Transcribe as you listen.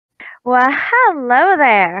Well, hello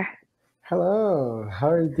there. Hello, how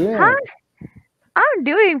are you Hi, doing? I'm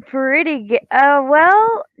doing pretty good.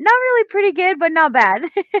 Not really pretty good, but not bad.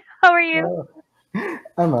 How are you? Oh,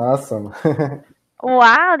 I'm awesome.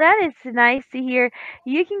 Wow, that is nice to hear.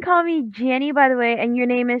 You can call me Jenny, by the way, and your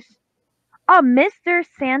name is Mr.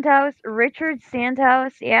 Santos, Richard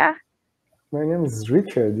Santos. Yeah. My name is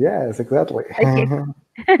Richard. Yes, exactly. Okay.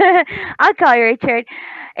 I'll call you Richard.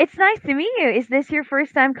 It's nice to meet you. Is this your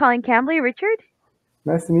first time calling Cambly, Richard?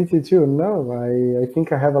 Nice to meet you too. No, I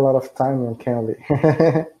think I have a lot of time on Candy.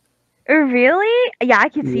 Really? Yeah, I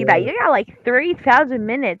can see that. Yeah, You got like 3,000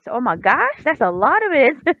 minutes. Oh my gosh, that's a lot of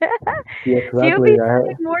minutes. yeah, So you'll exactly. be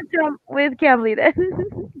spending more time with Cambly then.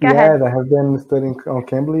 Go ahead. Yeah, I have been studying on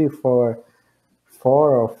Cambly for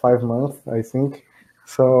 4 or 5 months, I think.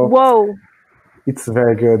 So Whoa. it's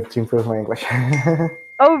very good to improve my English.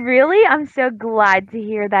 Oh, really? I'm so glad to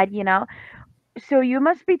hear that. So you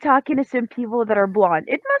must be talking to some people that are blonde.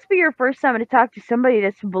 It must be your first time to talk to somebody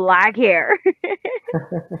that's black hair.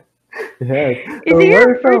 Yes. Is So it where your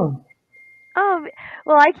are you first? from? Oh,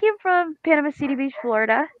 well, I came from Panama City Beach,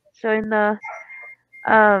 Florida. So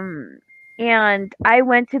um, and I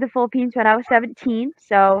went to the Philippines when I was 17.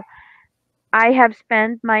 So I have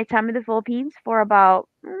spent my time in the Philippines for about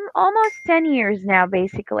almost 10 years now,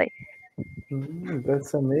 basically.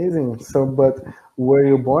 That's amazing. So, but were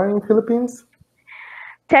you born in Philippines?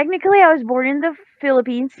 Technically, I was born in the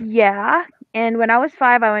Philippines, yeah. And when I was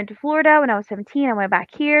 5, I went to Florida. When I was 17, I went back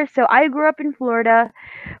here. So I grew up in Florida,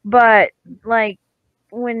 but like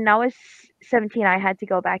when I was 17, I had to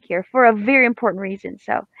go back here for a very important reason.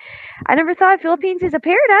 So I never thought Philippines is a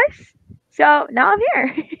paradise. So now I'm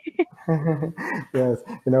here. Yes,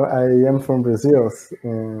 I am from Brazil.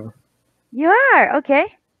 You are, okay.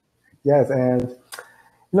 Yes, and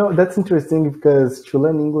that's interesting because to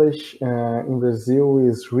learn English in Brazil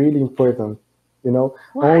is really important.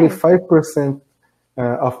 Only Why? 5%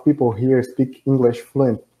 of people here speak English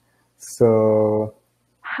So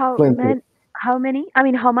How fluently, man? How many? I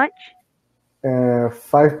mean, how much?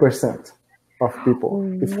 5% of people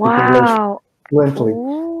speak English Wow. fluently.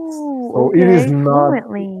 Ooh, So it is okay. not,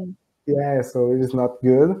 Fluently. yeah, so it is not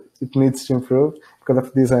good. It needs to improve. Because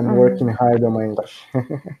of this, I'm working Mm, hard on my English.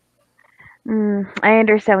 I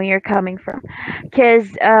understand where you're coming from. Because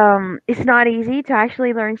it's not easy to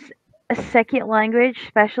actually learn a second language,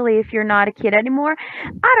 especially if you're not a kid anymore.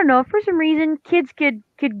 I don't know. For some reason, kids could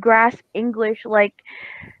grasp English like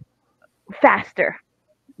faster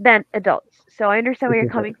than adults. So I understand where you're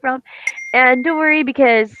coming from. And don't worry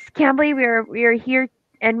because Cambly, we're here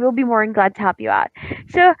and we'll be more than glad to help you out.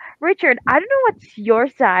 So Richard, I don't know what's your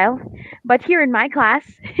style, but here in my class,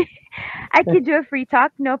 I could do a free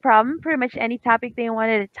talk, no problem. Pretty much any topic they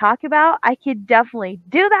wanted to talk about, I could definitely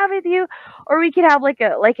do that with you. Or we could have like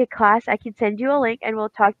a class. I could send you a link and we'll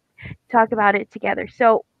talk about it together.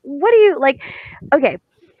 So what do you like? Okay,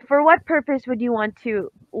 for what purpose would you want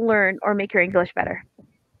to learn or make your English better?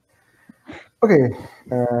 Okay,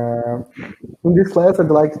 uh, in this class,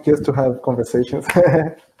 I'd like just to have conversations.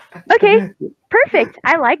 Okay, perfect.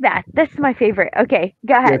 I like that. That's my favorite. Okay,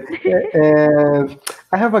 go Yes, ahead. and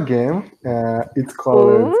I have a game. It's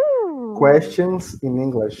called Ooh. Questions in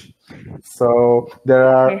English. So there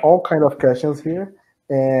are Okay, all kind of questions here,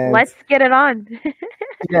 and let's get it on.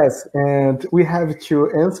 yes, and we have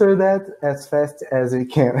to answer that as fast as we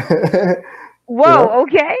can. you know, Whoa.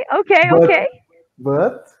 Okay. Okay. but Okay.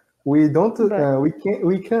 but we don't But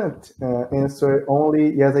we can't answer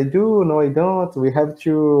only yes I do, no I don't. We have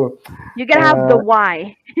to you gotta have the uh,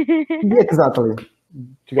 why. yeah, exactly,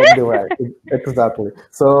 to get the right. Exactly.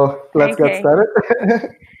 So let's get Okay. started.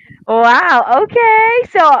 Wow. Okay.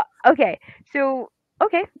 So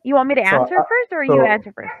okay. You want me to so answer uh, first, or you so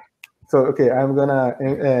answer first? okay, I'm gonna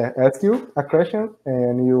ask you a question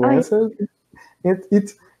and you Okay. answer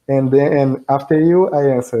it, and then after you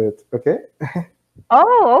I answer it. Okay.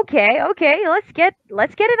 Oh. Okay. Okay. Let's get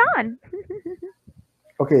it on.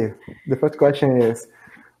 Okay, the first question is,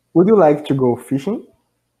 would you like to go fishing?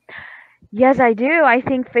 Yes, I do. I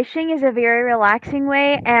think fishing is a very relaxing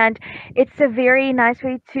way and it's a very nice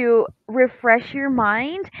way to refresh your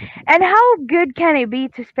mind. And how good can it be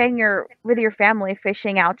to spend your with your family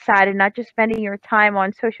fishing outside and not just spending your time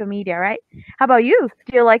on social media, right? How about you?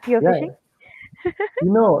 Do you like to go fishing? Yeah.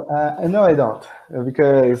 No, I don't,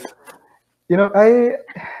 because you know I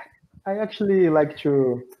I actually like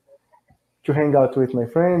to hang out with my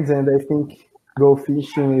friends, and I think go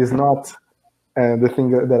fishing is not the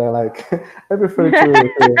thing that I like. I prefer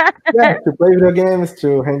yeah, to play video games,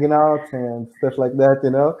 to hanging out and stuff like that.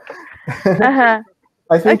 Uh-huh.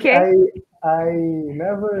 I think Okay. I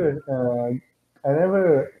never I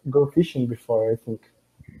never go fishing before, I think.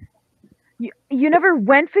 You never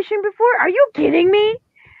went fishing before? Are you kidding me?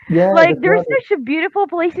 Yeah, Like, that's there's right. such a beautiful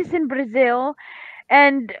places in Brazil,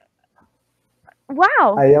 and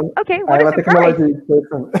wow. I am Okay, I what a am a surprise. technology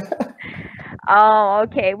person. Oh,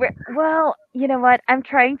 okay. Well, you know what? I'm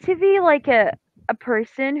trying to be like a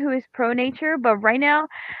person who is pro nature, but right now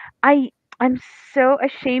I I'm so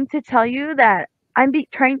ashamed to tell you that I'm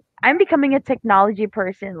becoming a technology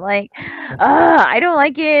person. Like, I don't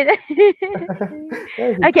like it.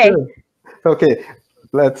 Yes, it's Okay, true. Okay,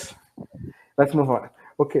 let's let's move on.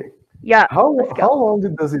 Okay, yeah, how let's go. how long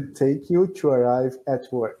does it take you to arrive at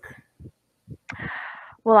work?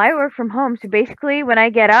 Well, I work from home, so basically when I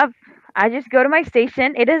get up, I just go to my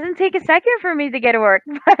station. It doesn't take a second for me to get to work.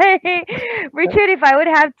 But Richard, if I would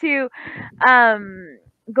have to um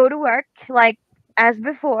go to work like as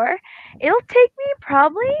before, it'll take me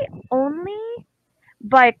probably only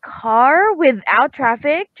by car without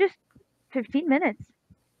traffic just 15 minutes.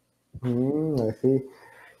 I see.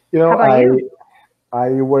 You How know, about you? I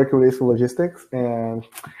work with logistics, and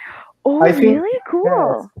Oh, I think really?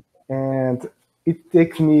 yes, Cool. and it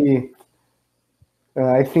takes me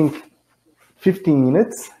I think 15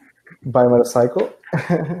 minutes by motorcycle.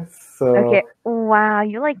 Okay. So Wow,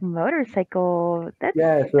 you like motorcycle.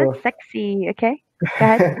 yeah, That's sexy. Okay. Go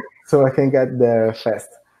ahead. so I can get there fast.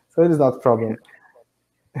 So it is not a problem.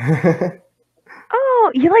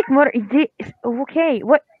 Oh, you like okay.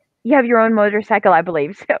 What you have your own motorcycle, I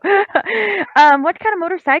believe. So, what kind of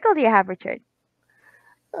motorcycle do you have, Richard?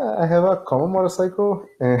 I have a common motorcycle.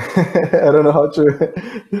 I don't know how to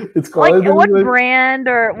it's Like called in what English. brand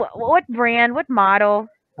or what brand, what model?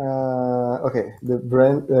 Okay, the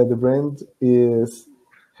brand is.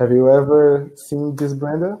 Have you ever seen this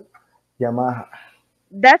brand? Yamaha.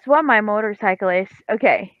 That's what my motorcycle is.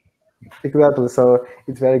 Okay. Exactly. So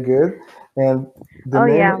it's very good, and the Oh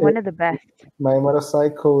name yeah, one of the best. my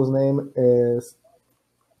motorcycle's name is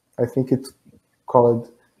I think it's called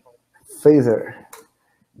Phaser.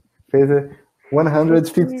 Phaser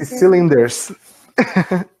 150 Phaser. cylinders.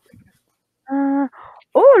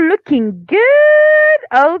 Oh, looking good.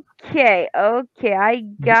 Okay, okay, I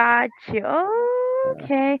got you.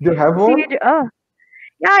 Okay. Do you have So one? you do. Oh,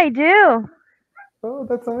 yeah, I do. Oh,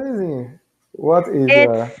 that's amazing. What is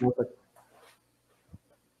your It's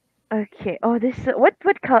okay. Oh, this what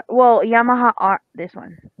color? Well, Yamaha R. This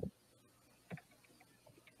one.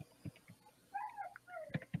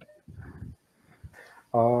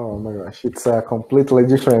 Oh my gosh, it's a completely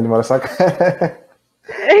different motorcycle.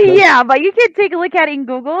 But Yeah, but you can take a look at it in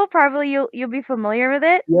Google. Probably you'll be familiar with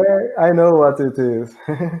it. yeah, I know what it is.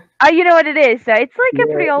 Oh, you know what it is. So it's like a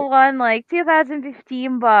pretty Yeah, old one, like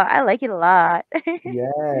 2015, but I like it a lot.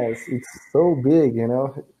 yes, it's so big, you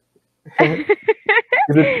know.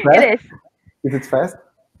 Is it It fast? is. Is it fast?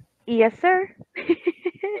 Yes, sir.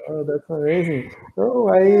 Oh, that's amazing. Oh,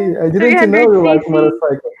 I didn't know 300 you like cc.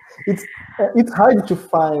 motorcycles. It's hard to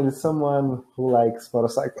find someone who likes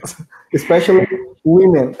motorcycles, especially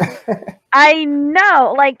women. I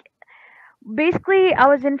know. Like basically, I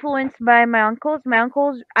was influenced by my uncles. My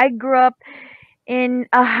uncles. I grew up in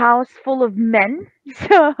a house full of men,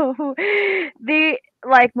 so they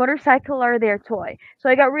like motorcycle are their toy. So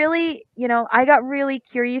I got really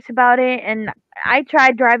curious about it, and I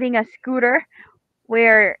tried driving a scooter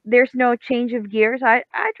where there's no change of gears. I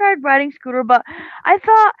tried riding scooter, but I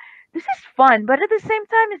thought this is fun, but at the same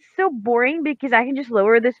time it's so boring because I can just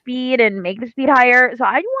lower the speed and make the speed higher. So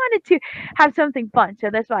I wanted to have something fun. So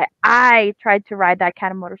that's why I tried to ride that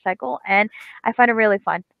kind of motorcycle and I find it really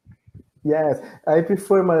fun. Yes, I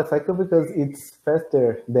prefer motorcycle because it's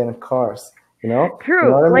faster than cars. You know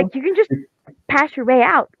True. what I Like mean? you can just pass your way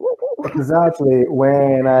out. Woo, woo. Exactly.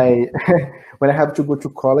 When I when I have to go to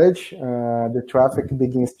college, the traffic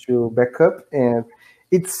begins to back up, and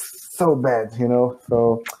it's so bad.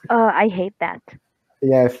 So I hate that.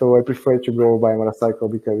 yeah, so I prefer to go by motorcycle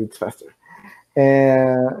because it's faster.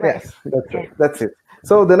 And Right. yes, that's Okay. it. That's it.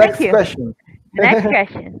 So the Thank next you. question. The next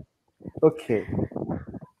question. Okay.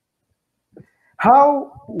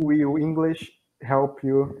 How will English help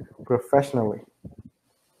you professionally?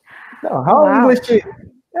 No, Oh how wow. English?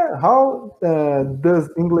 Yeah, how does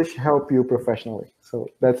English help you professionally? So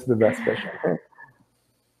that's the best question.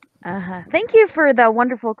 Uh-huh. Thank you for that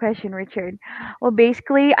wonderful question, Richard. Well,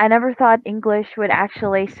 basically, I never thought English would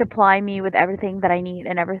actually supply me with everything that I need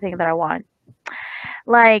and everything that I want.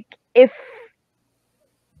 Like, if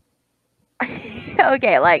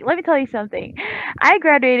okay, like let me tell you something. I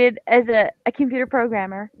graduated as a computer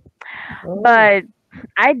programmer, Oh, but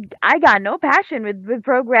I got no passion with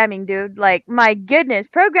programming, dude. Like, my goodness,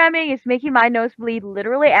 programming is making my nose bleed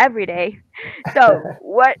literally every day. So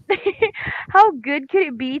what? How good could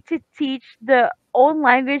it be to teach the own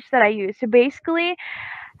language that I use? So basically,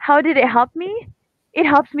 how did it help me? It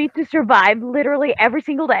helps me to survive literally every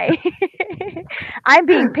single day. I'm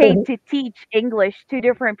being paid to teach English to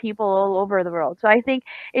different people all over the world. So I think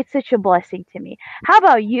it's such a blessing to me. How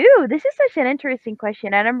about you? This is such an interesting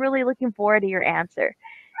question, and I'm really looking forward to your answer.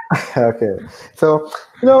 Okay, so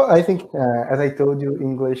I think as I told you,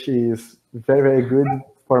 English is very very good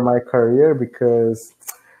for my career because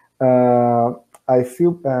uh, I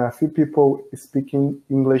feel few people speaking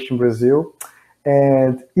English in Brazil,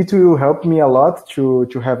 and it will help me a lot to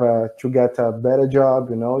get a better job,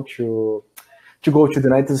 to go to the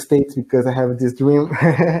United States because I have this dream,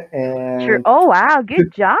 Sure. and Oh, wow.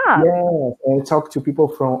 Good job. yeah, and talk to people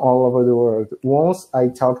from all over the world. Once I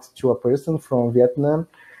talked to a person from Vietnam,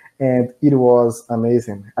 and it was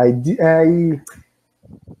amazing.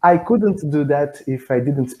 I couldn't do that if I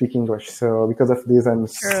didn't speak English. So because of this, I'm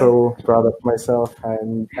True. so proud of myself.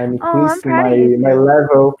 I'm Oh, I'm increasing proud my of you my too.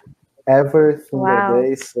 level every single Wow.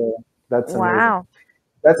 day. So that's amazing. Wow.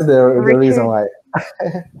 That's the reason Richard. why.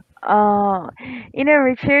 Oh,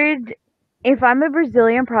 Richard, if I'm a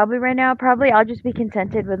Brazilian, probably right now, probably I'll just be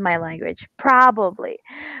contented with my language. Probably.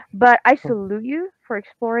 But I salute you for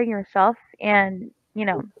exploring yourself and,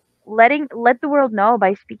 let the world know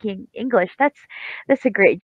by speaking English. That's a great